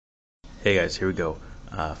Hey guys, here we go.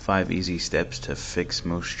 5 easy steps to fix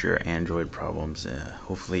most of your Android problems.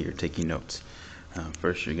 Hopefully you're taking notes.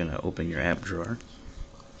 First, you're going to open your app drawer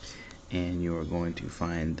and you're going to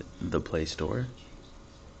find the Play Store.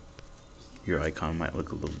 Your icon might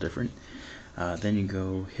look a little different. Then you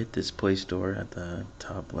go hit this Play Store at the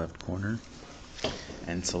top left corner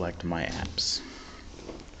and select My Apps.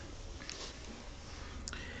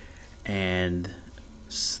 And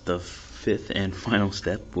the fifth and final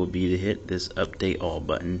step will be to hit this Update All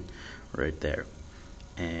button right there.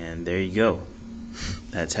 And there you go.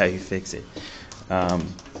 That's how you fix it.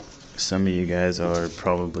 Some of you guys are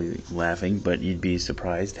probably laughing, but you'd be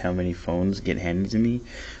surprised how many phones get handed to me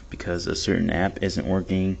because a certain app isn't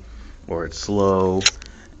working or it's slow.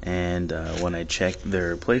 And when I check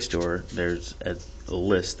their Play Store, there's a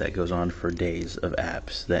list that goes on for days of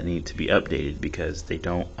apps that need to be updated because they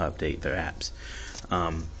don't update their apps.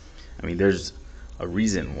 There's a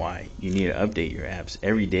reason why you need to update your apps.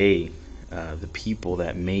 Every day, the people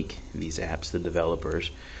that make these apps, the developers,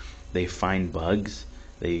 they find bugs,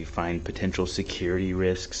 they find potential security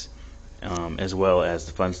risks, as well as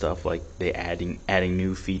the fun stuff like they adding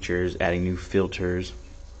new features, adding new filters.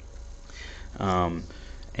 And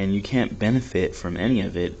you can't benefit from any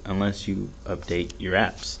of it unless you update your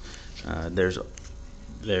apps.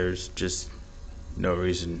 There's just no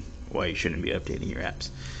reason why you shouldn't be updating your apps.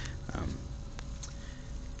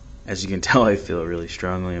 As you can tell, I feel really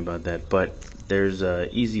strongly about that, but there's an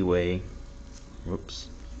easy way. Whoops,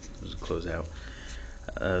 there's a closeout.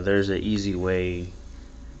 There's an easy way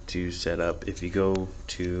to set up. If you go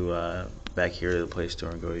to back here to the Play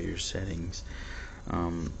Store and go to your settings,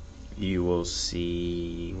 you will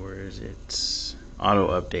see, where is it? Auto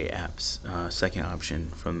update apps, second option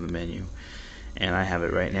from the menu. And I have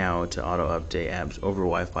it right now to auto update apps over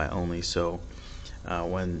Wi-Fi only. So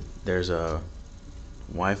when there's a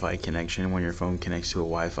Wi-Fi connection, when your phone connects to a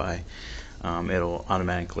Wi-Fi, it'll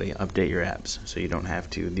automatically update your apps, so you don't have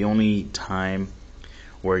to. The only time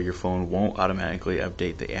where your phone won't automatically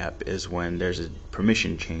update the app is when there's a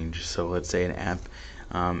permission change. So let's say an app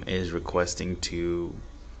is requesting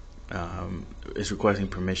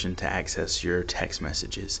permission to access your text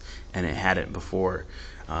messages, and it hadn't before.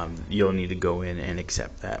 You'll need to go in and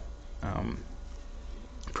accept that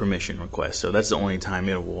permission request. So that's the only time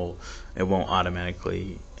it won't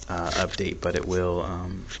automatically update, but it will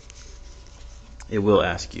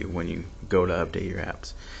ask you when you go to update your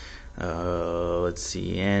apps. Let's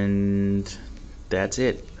see, and that's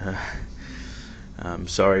it. I'm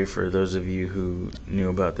sorry for those of you who knew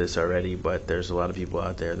about this already, but there's a lot of people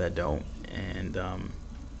out there that don't, and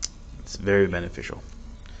it's very beneficial.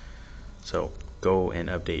 So go and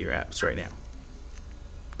update your apps right now.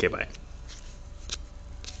 Okay, bye.